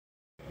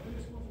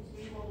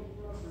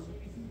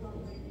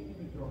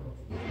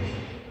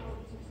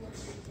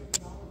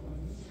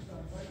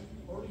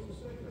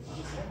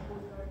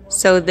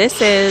So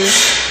this is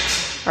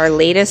our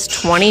latest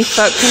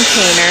 20-foot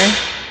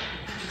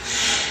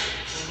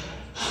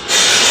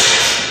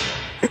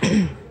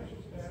container.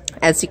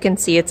 As you can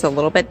see, it's a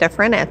little bit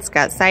different. It's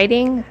got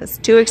siding, has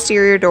 2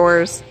 exterior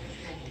doors,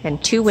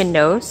 and 2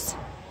 windows.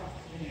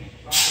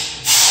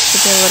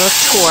 Give you a little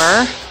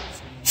tour.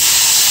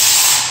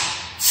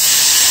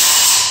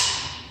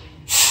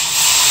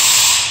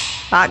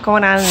 A lot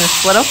going on in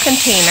this little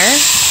container.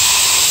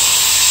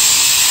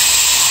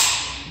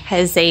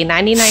 Has a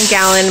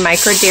 99-gallon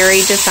micro dairy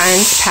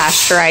designs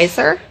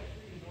pasteurizer.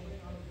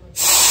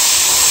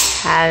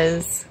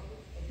 Has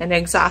an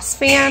exhaust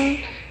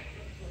fan,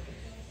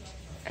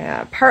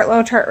 a part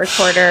low chart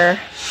recorder,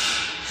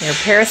 your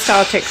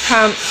peristaltic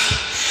pump,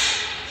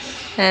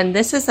 and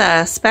this is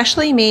a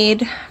specially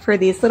made for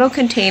these little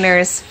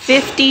containers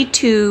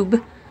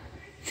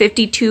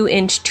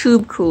 52-inch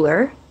tube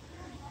cooler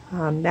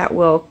that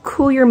will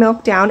cool your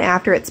milk down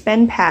after it's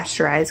been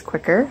pasteurized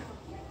quicker.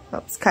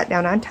 Helps cut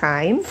down on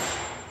time.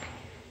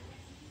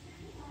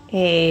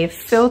 A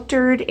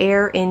filtered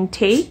air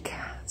intake.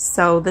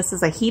 So this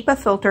is a HEPA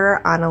filter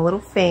on a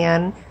little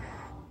fan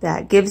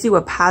that gives you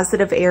a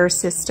positive air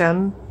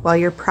system while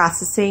you're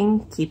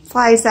processing. Keep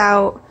flies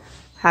out,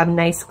 have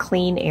nice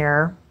clean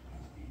air.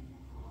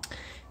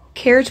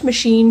 Carriage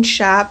machine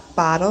shop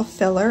bottle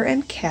filler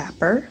and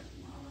capper.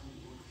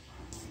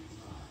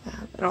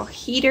 A little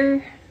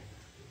heater.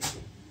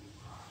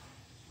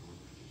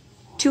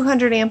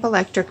 200 amp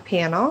electric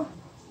panel.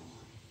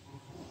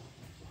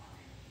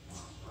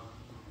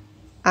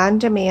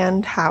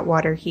 On-demand hot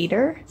water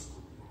heater.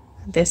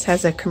 This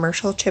has a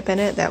commercial chip in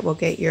it that will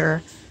get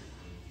your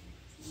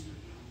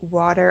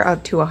water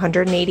up to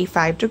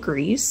 185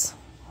 degrees.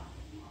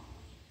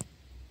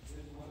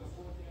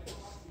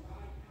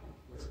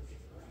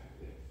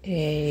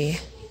 A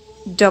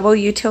double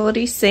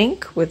utility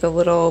sink with a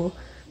little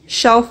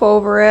shelf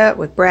over it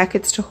with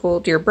brackets to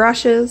hold your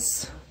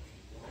brushes.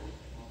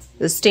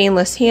 The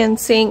stainless hand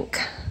sink,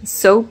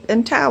 soap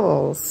and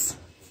towels.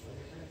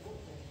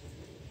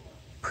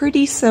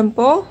 Pretty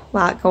simple, a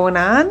lot going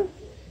on.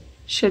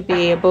 Should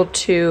be able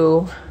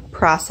to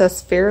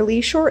process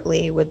fairly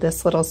shortly with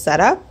this little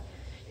setup.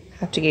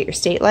 Have to get your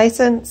state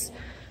license,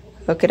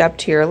 hook it up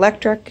to your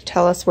electric,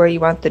 tell us where you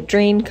want the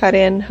drain cut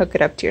in, hook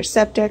it up to your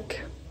septic,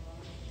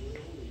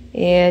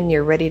 and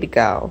you're ready to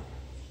go.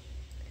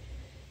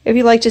 If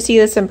you'd like to see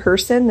this in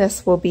person,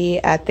 this will be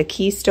at the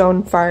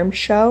Keystone Farm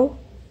Show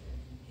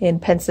in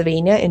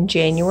Pennsylvania in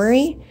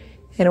January,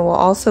 and it will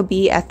also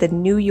be at the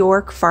New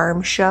York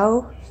Farm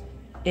Show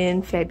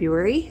in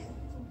February.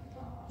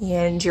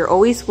 And you're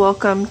always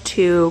welcome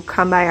to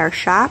come by our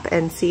shop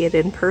and see it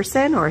in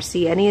person or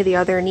see any of the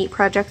other neat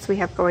projects we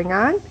have going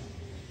on.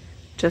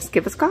 Just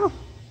give us a call.